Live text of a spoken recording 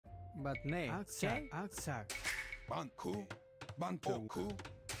But nay, aksak, aksak. Banku, banku.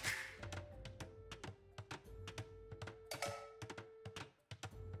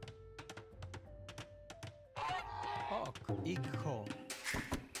 Ok, ikho.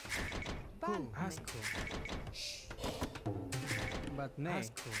 Ku, asko. But nay,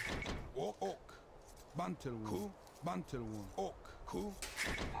 asko. Ok, Bantelwood. ku, Bantelwood. ok, ku.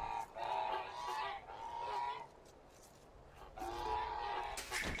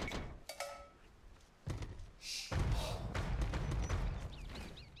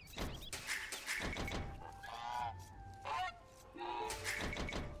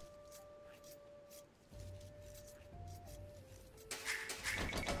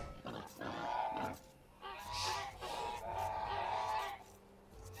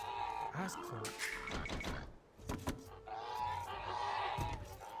 Asko.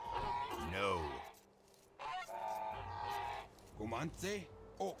 No. Kumantse,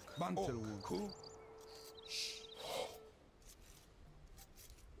 ok, Bantelwood. ku.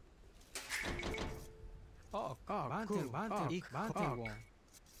 Ok, Bantelwood.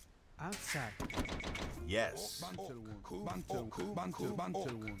 Aksak. Yes. Bantelwood. ku,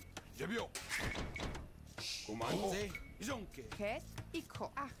 Bantelwood. Jebyo. Kumantse, jonke. Het,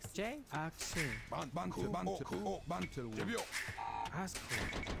 ikho, aks. J, akse. Bantelwood. Jebyo. Asko.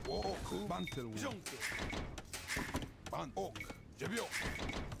 Ok, Bantelwood. jonke. Ok, jebyo.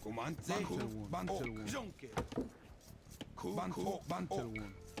 Kumantse, Bantelwood. jonke. Ku,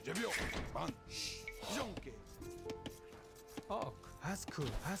 Bantelwood. jebyo. Jonke. Ok, Asko.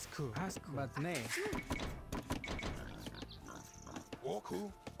 But nay,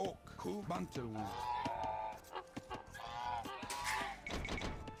 Ok, Bantelwood.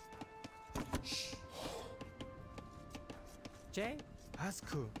 J,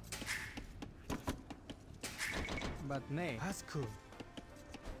 Asko. But nay, Asko.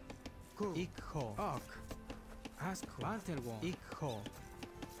 Ku, ikho. Ok. Asko. Bantelwood. Ikho.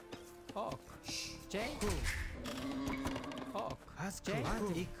 Ok. J, ku. Ok. Asko.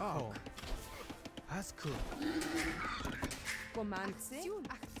 Ikho. Asko. Komandse,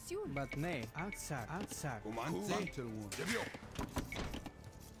 aktion. But nay, aksak. Kumantse, Bantelwood. jebyo.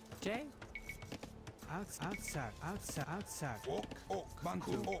 J, aksak. Ok,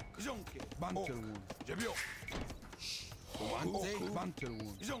 Bantelwood. jonke. Bantelwood. Jebyo. Kumantse,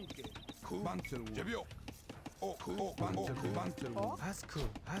 Bantelwood. jonke. Bantelwood. Jebyo. Bantelwood. Asko.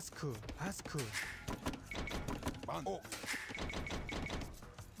 Ok,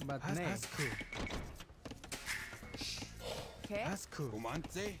 But nay, Het, Asko.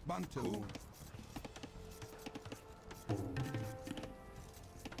 kumantse, Bantelwood.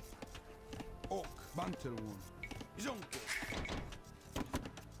 ok, Bantelwood. jonke.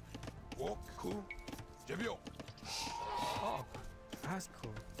 Ok, jebyo. Ok. Asko.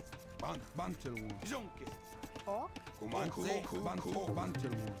 Bantelwood. Jonke. ok, Kumantse,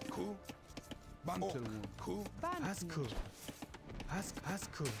 Bantelwood. ku, Bantelwood. ku, Asko.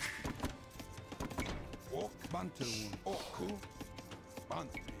 Asko. ok, Bantelwood. ku,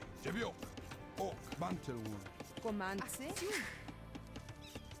 jebyo. Ok, Bantelwood. komandse,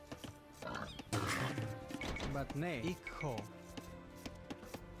 But nay, ikho.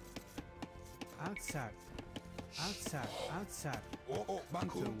 Aksak. ok,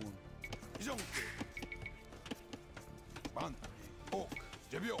 Bantelwood. jonke. Ok,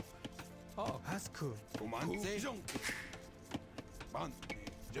 jebyo. Ok. Asko. Kumantse, jonke.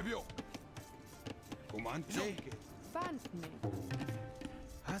 Jebyo. Kumantse, Jonke. bandne,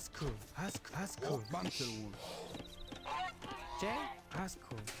 Asko. Bantelwood. J.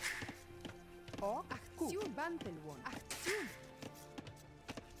 Asko. ok, aktion, bantelwon, aktion,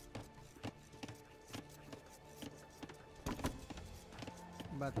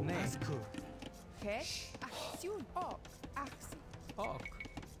 But nay, Asko. het, aktion, ok, aksi, Ok.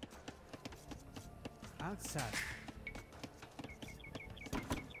 Aksak.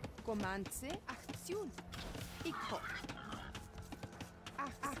 komandse, aktion, ikho,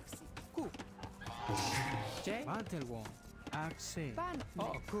 aksi, ku, J. Bantelwood. Akse. bandne,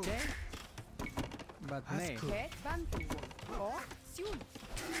 Ok. J. But nay, het, bantelwon, ok, aktion,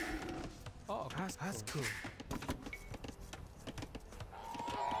 Ok. Asko.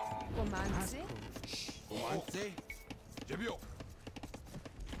 komandse, kumantse, jebyo.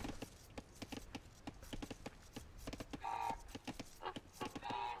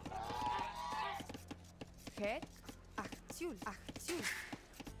 het, aktion,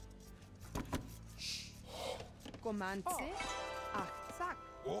 komandse, aksak,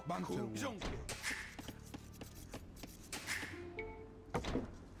 Ok, Bantelwood. jonke.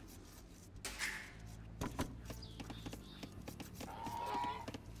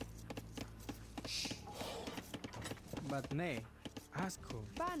 but nay. Asco.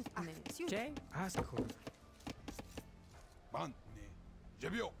 Ban Ciul. J. Asco. 반네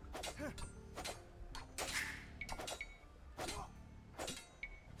제비오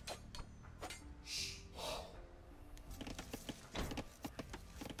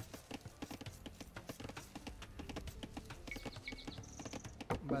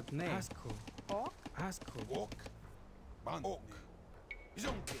But nay. Asco. Ok. Asco. 옥 반네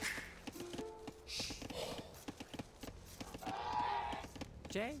이정도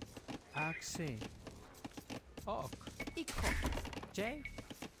J. Axe. Ok. Iko. J.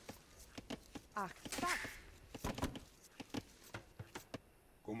 Aksak.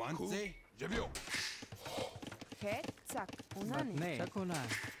 고만세 제비오 Het. Sak. But Unani. nay. Sakonan.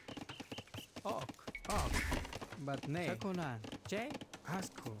 Ok. Ok. But nay. Sakonan. J.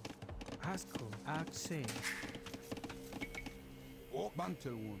 Asco. Asco. Axe. 옥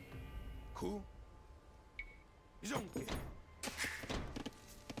Bantelwon. 구 이정도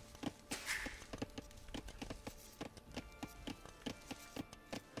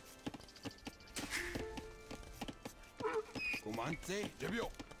고만세 제비오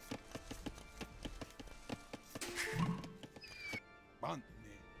반네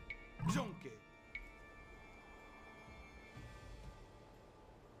이정도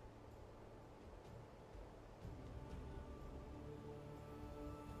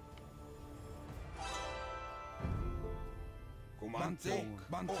고만세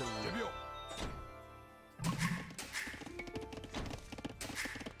반텔. 제비오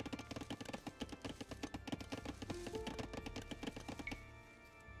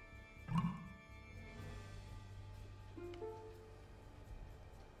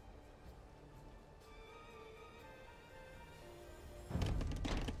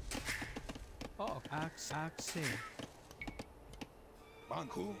Ok. Axe. Axe.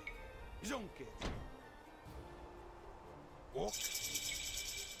 반구 이정도 옥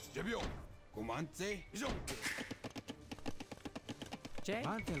제비오 고만세 이정도 J.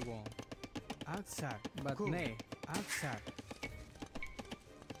 Mantelwon. Aksak. But Cool. nay. Aksak.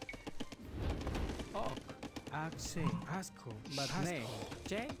 Ok. Axe. Asco. But nay.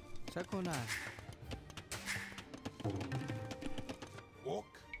 J. Sakonan. 옥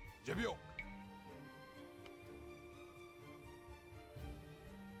제비오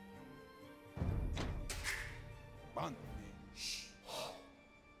반네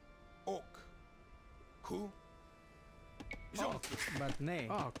옥구 이정도 Ok. But nay.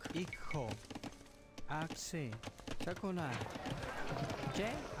 Ok. Ikho. Axe. Sakonan.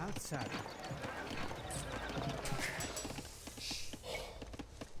 J. Aksak.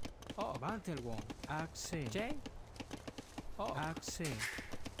 Oh. Mantelwon. Axe. J. Oh. Axe.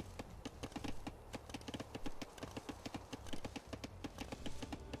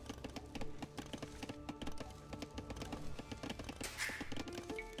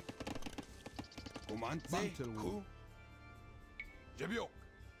 고만세 반텔 구 제비오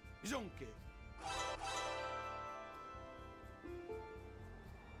이정도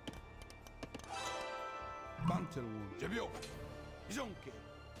Bantelwon. 제비오 이정도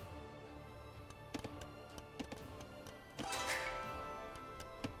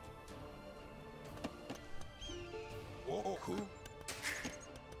옥구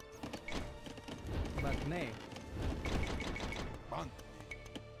But nay. 반네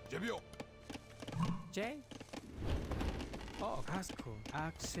제비오 J. Oh. Asco.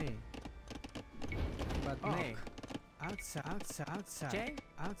 Axe. But Ok. nay. Aksak. Aksak. Aksak. J.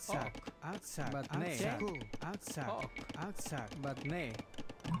 Aksak. Aksak. But nay. Aksak. Aksak. Aksak. But nay.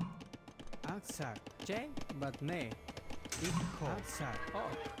 Aksak. J. But nay. Ikho. Aksak.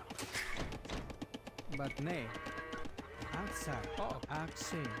 But nay. Aksak.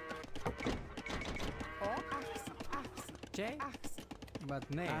 Axe. Ok. Aksi. Aksi. J. Aksi. But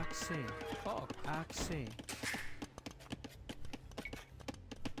nay. Axe. Axe.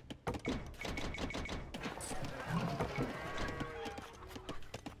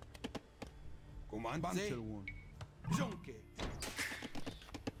 고만세 Bantelwon. 이정도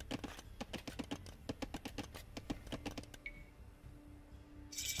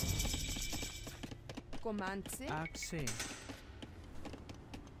Comanze. Axe.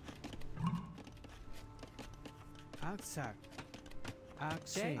 Aksak.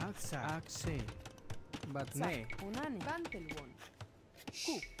 Axe. Aksak. Axe. But nay. Sak. Unani. Bantelwon.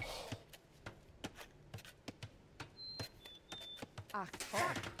 Ku.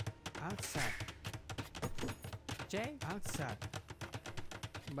 Aksak. Aksak. J. Aksak.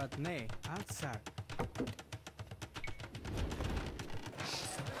 But nay. Aksak.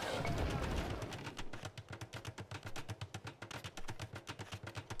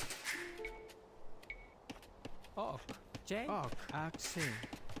 Ok. J. Ok. Axi.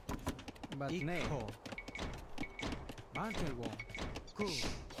 Batne. Ikho. Bantelwon. Ku.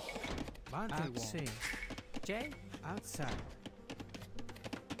 Bantelwon. Axi. J. Outside.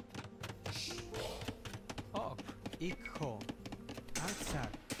 Ok. Ikho.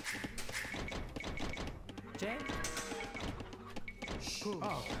 Outside. J. Ku.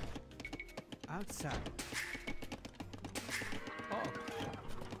 Ok. Outside. Ok.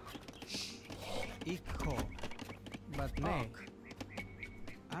 Ikho. Batne. Ok.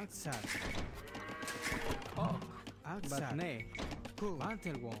 Outside. Ok. Outside. Batne. Ku.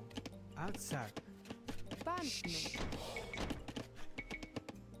 Bantelwon. Outside. Bantne.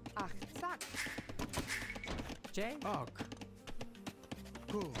 Achtzak. J. Ok.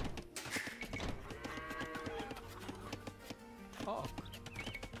 Ku. Ok.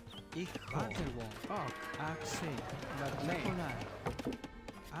 Ikho. Bantelwon. Ok. Axi. Batne.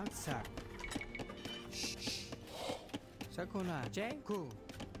 Outside. Sakuna. J. Ku.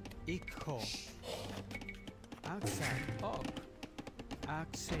 Ikho. Outside. Ok.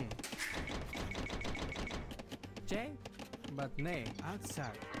 Axi. J. Batne.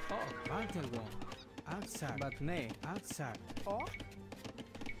 Outside. Ok. Bantelwon. Outside. Batne. Outside. Ok.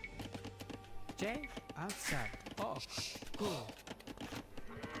 J. Outside. Ok. Ku.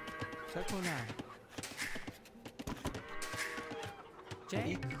 Sakuna.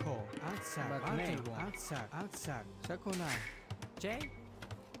 J. Ikho. Outside. Batne. Outside. Outside. Sakuna. J.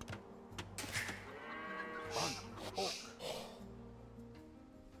 Ban. Ok.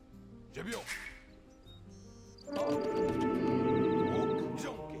 Jebio. Ok.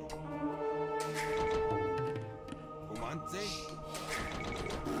 Jonke. Comanze.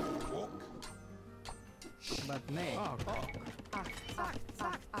 Ok. Batne. Ok. Achtzak.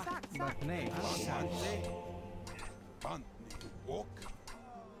 Achtzak. Batne. Outside. Comanze. Bantne. Ok.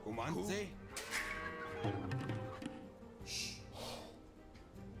 Comanze.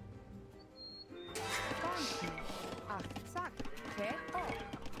 Bantne. Achtzak. Ke. Ok.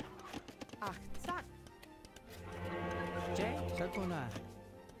 Achtzak. J. Sakuna.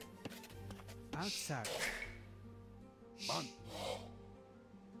 Outside. Ban.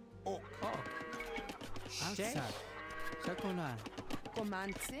 Ok. Ok. Outside. Sakuna.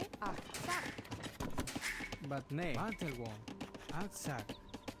 Comanze. Achtzak. Batne. Bantelwon. Outside.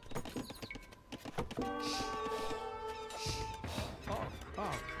 Ok.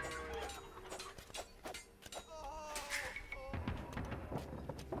 Ok.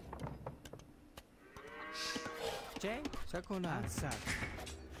 J. Sakuna. Outside.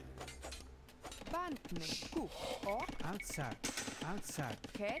 Bantne. Ku. Ok. Outside. Outside.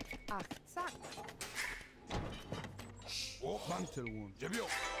 Ke. Achtzak. Ok. Bantelwon. Jebio.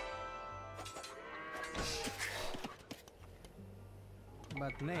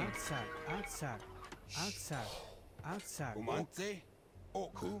 Batne. Outside. Outside. Outside. Outside. Comanze.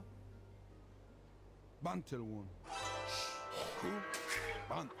 Ok. Bantelwon. Ku.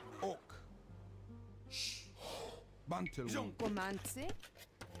 Ban. Ok. Bantelwon. Comanze.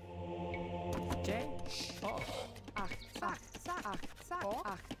 J. Ok. Achtzak. Achtzak. Ok.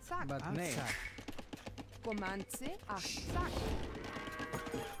 Achtzak. Batne. Outside. Comanze. Achtzak.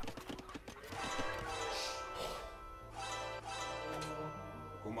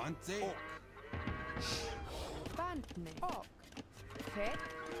 Comanze. Ok. Bantne. Ok. Ke.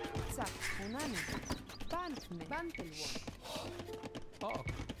 Tzak. Unani. Bantne. Bantelwon. Ok.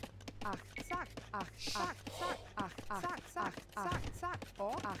 Achtzak. Achtzak. Achtzak. Achtzak.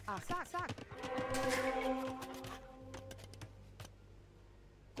 Ok. Achtzak.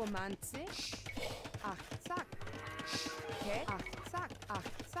 Comanze. Achtzak. Ke. Achtzak.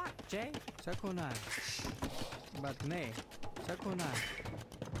 Achtzak. J. Sakuna. Batne. Sakuna.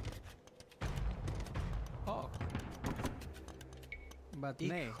 Ok.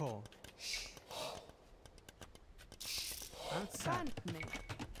 Batne. Ikho. Outside. Bantne.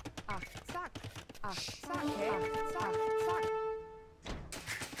 Achtzak. Achtzak. Ke. Achtzak. Achtzak.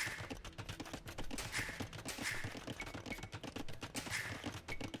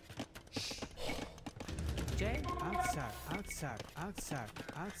 J. Outside. Outside. Outside.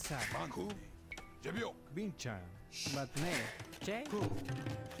 Outside. Banku. Jebio. Binchan. Batne. J. Ku.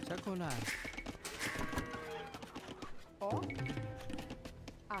 Sakuna. Ok.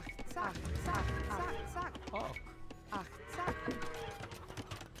 Achtzak. Achtzak. Achtzak. Ok. Achtzak.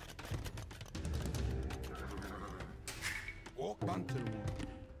 Ok. Bantelwon.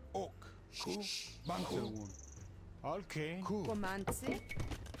 Ok. Ku. Bantelwon. Okay. Ku. Comanze.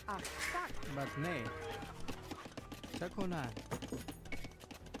 Achtzak. Batne. Sakuna.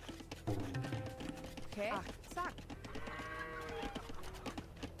 Ke. Achtzak.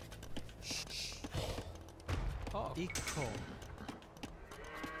 Ok. Ikko.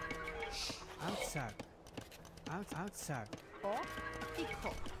 Outside. Outside. Ok.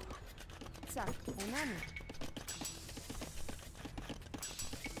 Ikko. Sak. Onani.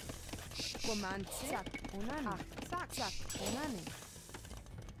 Komanse. Sak. Onani. Ach. Sak. Sak. Onani.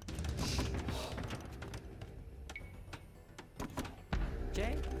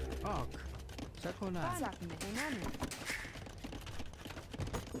 J. Ok. Sakonan. Sak. Onani.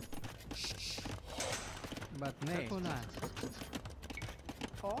 Batne. Sakonan.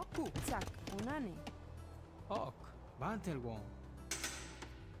 Ok. Sak. Onani. Ok. Bantelwon.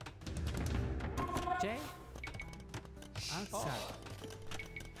 J. Outside.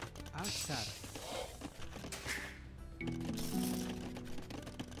 Outside.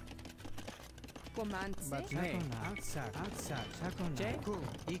 Komanse. Batne. Outside. Outside. Sakonan. J.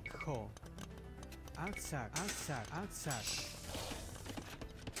 Ikko. Outside. Outside. Outside.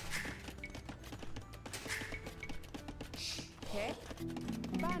 Ke.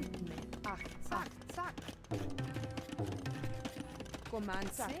 Bandne. Ach. Sak. Sak.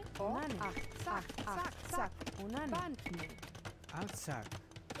 Komanse. Onani. Ach. Sak. Sak. Sak. Onani. Bandne. Outside.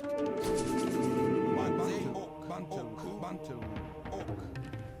 Manze. Ok. Bantel. Ok.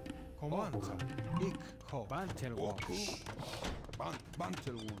 Comanza. Ikko. Bantelwon. Ok.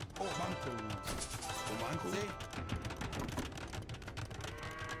 Bantel. Ok. Bantel. Comanze.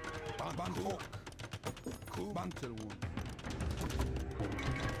 Bantel. Bantel.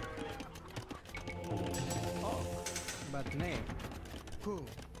 Batne. Ku.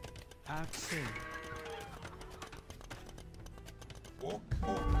 Axi. Ok.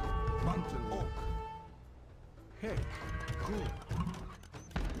 Bantel. Ok. Hey. Ku.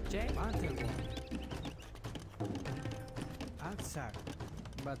 J. Bantelwon. Outside.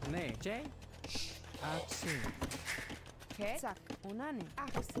 Batne. J. Axi. Ke. Sak. Onani.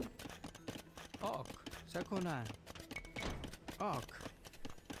 Axi. Ok. Sakonan. Ok.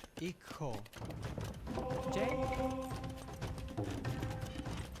 Ikko. J.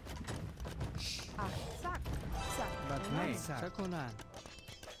 Ach. Sak. Sak. Batne. Onani. Sakonan.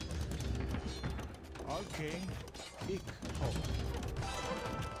 Okay. Ikko.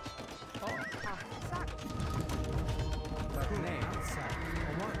 Ok. Ach. Sak. Batne. Outside.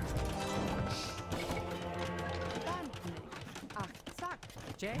 Bandne. Ach. Sak.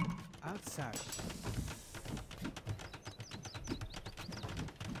 J. Outside.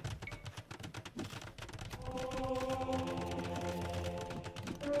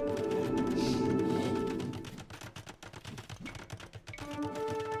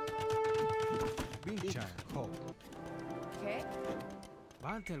 Binchan. Ho. Ke.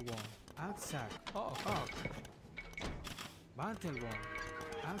 Bantelwon. Outside. Ok. Bantelwon.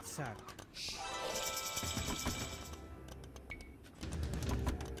 Outside.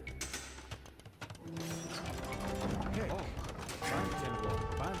 Hey. Ok.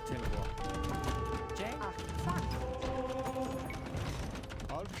 Bantelwon. J. Ach. Sak.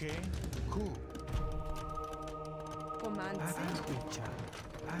 Okay. Ku. Komanse. Binchan.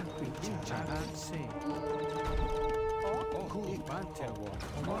 Binchan. Axi. Ok. Ku. Bantelwon.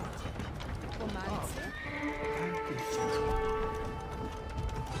 Komanse. Binchan.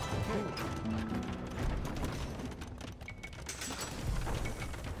 Ku.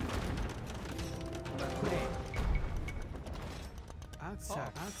 Batne.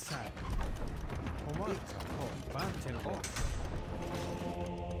 Outside. Outside. Ikko. Bantelwon.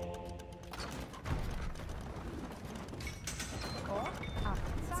 Ok. Ach.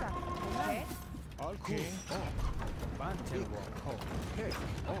 Sak. Ke. Okay. Bantelwon. Hey.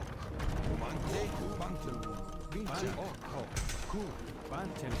 Ok. Comanze. Bantel. Binchan. Ku.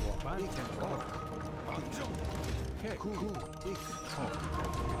 Bantelwon. Bantelwon. Bantel. Hey. Ku. Ikko.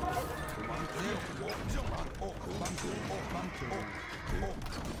 Comanze. Ok. Bantel. Ok. Bantel. Ok.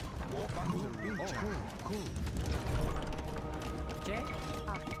 Ok. Bantel. Binchan. Ku. J.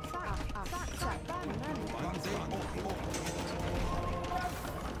 Ach. Sak. Ach. Sak. Sak. Onani. Banze. Ok.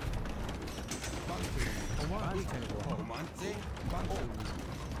 Bantel. Bantelwon. Comanze. Bantel.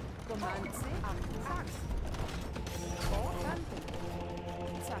 Komanse. Ach. Sak. Ok. Bandne.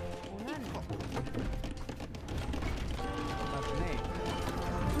 Sak. Onani. Batne.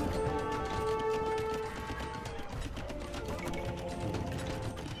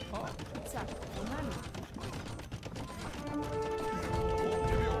 Sak. Onani.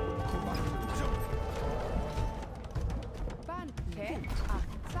 Bandne. Ach.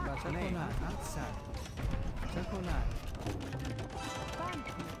 Sak. Sakonan. Outside. Sakonan.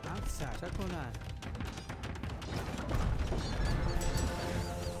 Bandne. Outside. Sakonan.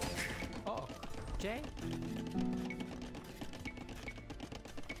 Ok. J.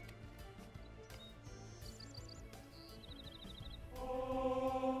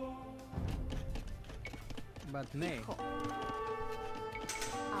 But nay. Ico.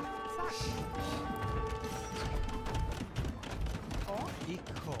 Aksak. O.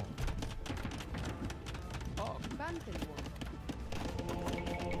 Echo. Bantelwon.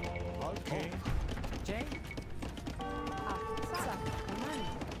 Okay. J. Aksak. Onani.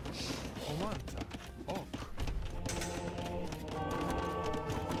 Omanta. Ok.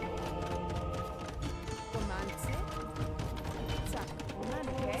 Komanse. Sak.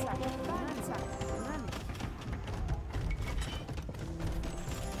 Onani. Sak. Sak. Onani.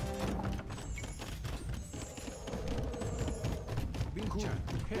 Vinchan.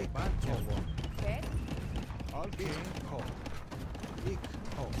 Hey. Bantelwon. Ket. Okay. Ho. Ik.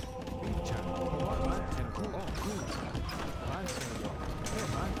 Ho. Vinchan. Bantelwon. Bantelwon.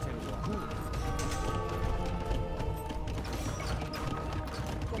 Bantelwon.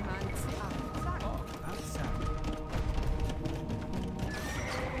 Komanse. Aksak. Aksak.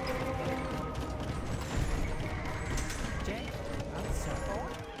 J. Aksak. O.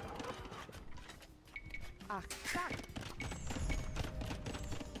 Aksak.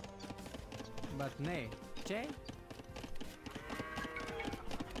 But nay. J.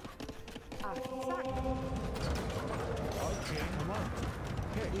 Aksak. Okay. Omanta.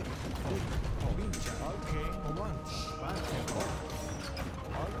 Hey. Ik. Ho. Ho. Vinchan. Okay. Omanta. Bantelwon.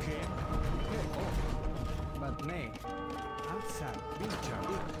 Okay. Hey. Ho. But nay. Aksak. Vinchan.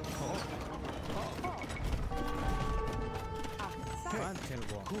 Ik. Ho. Aksak.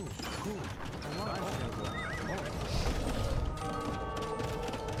 Bantelwon. Cool. Cool. Bantelwon.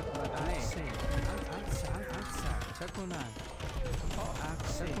 But nay. Aksak. Aksak. Sakunan.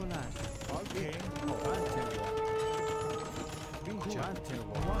 Aksakunan. Okay. Ho. Bantelwon. Vinchan.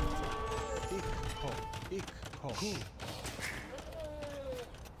 Bantelwon. Omanta. Ik. Ho. Ik. Ho. Cool.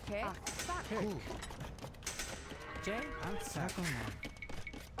 Ket. Aksak. Cool. J. Sakunan.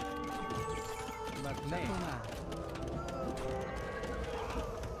 But nay.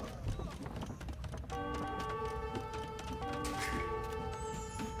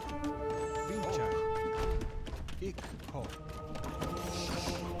 Vinchan. Ik. Ho.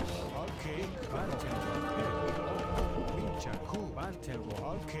 Okay. Bantelwon. Vinchan. Cool. Bantelwon.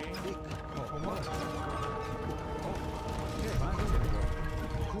 Okay. Ik. Ho. Omanta. Bantelwon.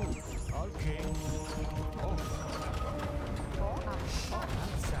 Cool. Okay. Oh. O. Aksak.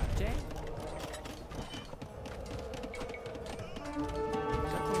 Aksak. J.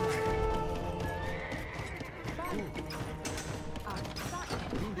 Sakunan. Cool. Aksak.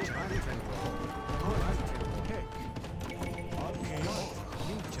 Vinchan. Bantelwon. Hey. Okay.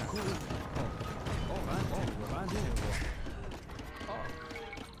 Vinchan. Cool. Bantelwon.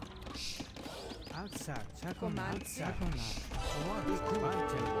 Aksak. Sakunan. Komanse. Sakunan. Cool.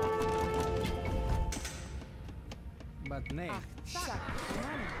 Bantelwon. But nay. Aksak.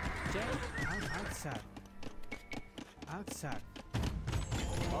 Onani. J. Aksak. Aksak.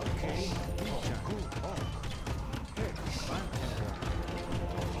 Okay. Vinchan. Cool. Hey. Bantelwon.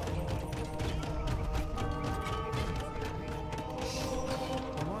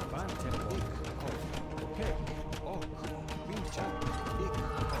 Bantelwon. Hey. Oh. Vinchan. Ik.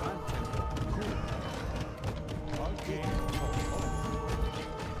 Bantelwon. Cool. Okay.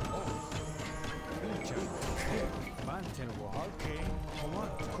 Oh. Vinchan. Hey. Bantelwon. Okay.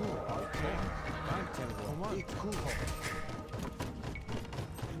 Cool. Okay. Bantelwon. Ik. Cool.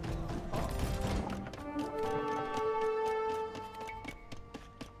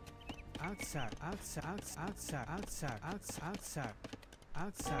 Aksak. Aksak. Aksak. Aksak. Aksak.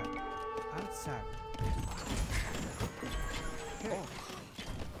 Aksak. Aksak. Hey.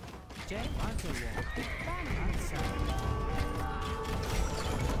 J. Bantelwon. Bani. Aksak.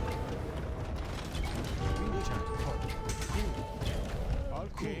 Vinchan. Cool.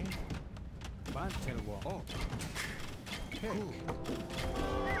 Okay. Bantelwon. Oh. Hey.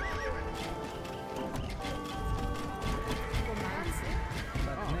 Komanse.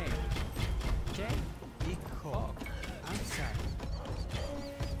 But nay. J. Echo. Aksak.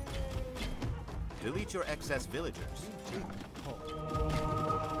 Delete your excess villagers.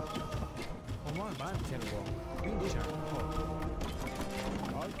 Command. Bantelwon. Vinchan.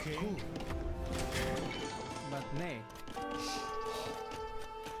 Okay. But nay.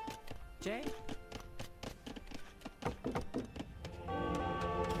 J.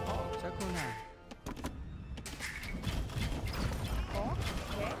 Sakunan. O.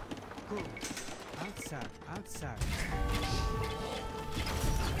 Ket. Cool. Aksak. Aksak.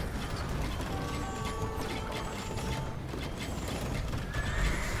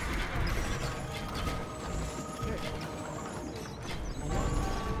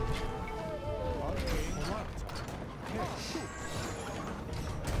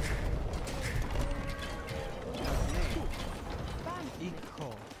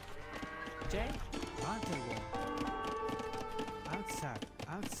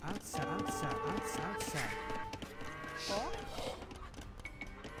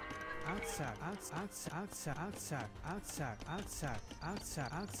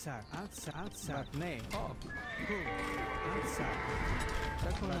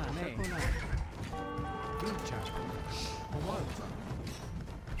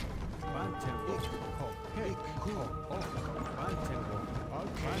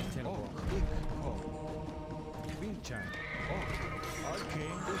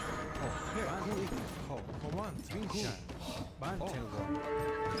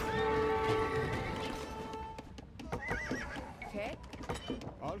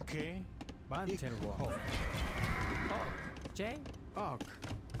 Okay. Bantenwall. J. Ok.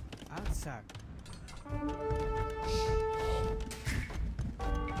 Outside.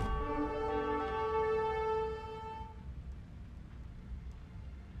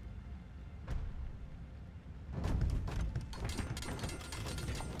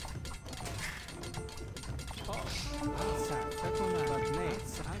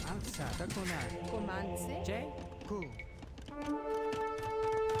 Comance. J. Ku.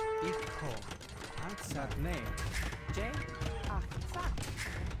 Ikko. Outside. Ne. J. Achzack.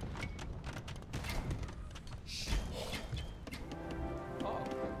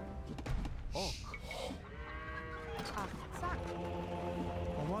 Ok. Achzack.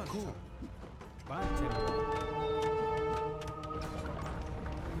 Ku. Bantenwall.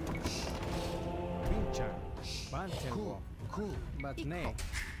 Vincere. Bantenwall. Ku. But ne.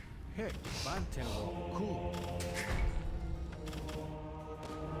 Heck. Bantenwall. Ku.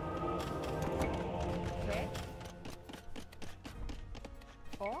 Heck.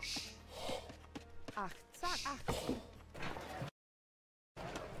 Ok. Achzack.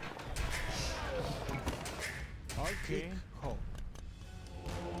 Okay. Ho.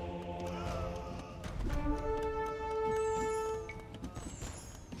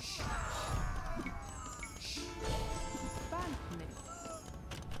 Bandne.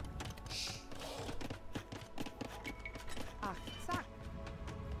 Achzack.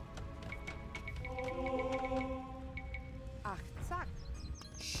 Achzack.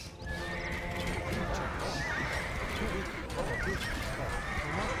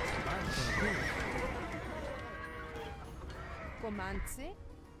 Comance.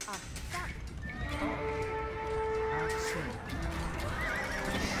 Achzack. Action.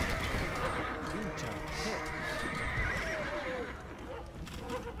 Vincere. Heck.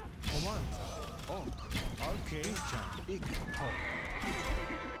 Comanda. Ok. Okay. Vincere. Ikko.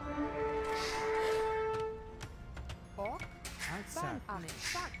 Ok. Outside.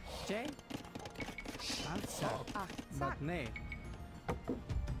 Achzack. J. Outside. Achzack. But ne.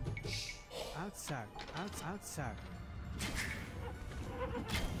 Outside. Outside.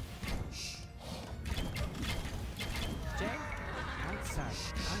 J. Outside.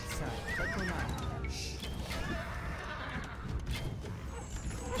 Coconut.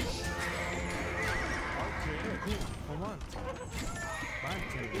 Okay. Ku. Comanda.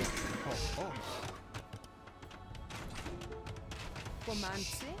 Bantenwall. Ho. Oh.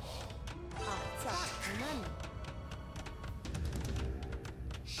 Comance. Achzack. Unani.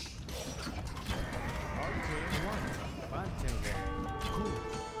 Okay. Comanda. Bantenwall. Ku.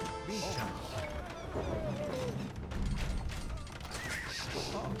 Vincere.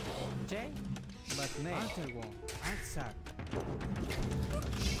 J. But ne. Bantenwall. Outside.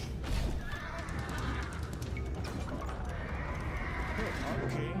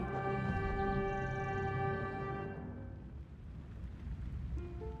 Okay.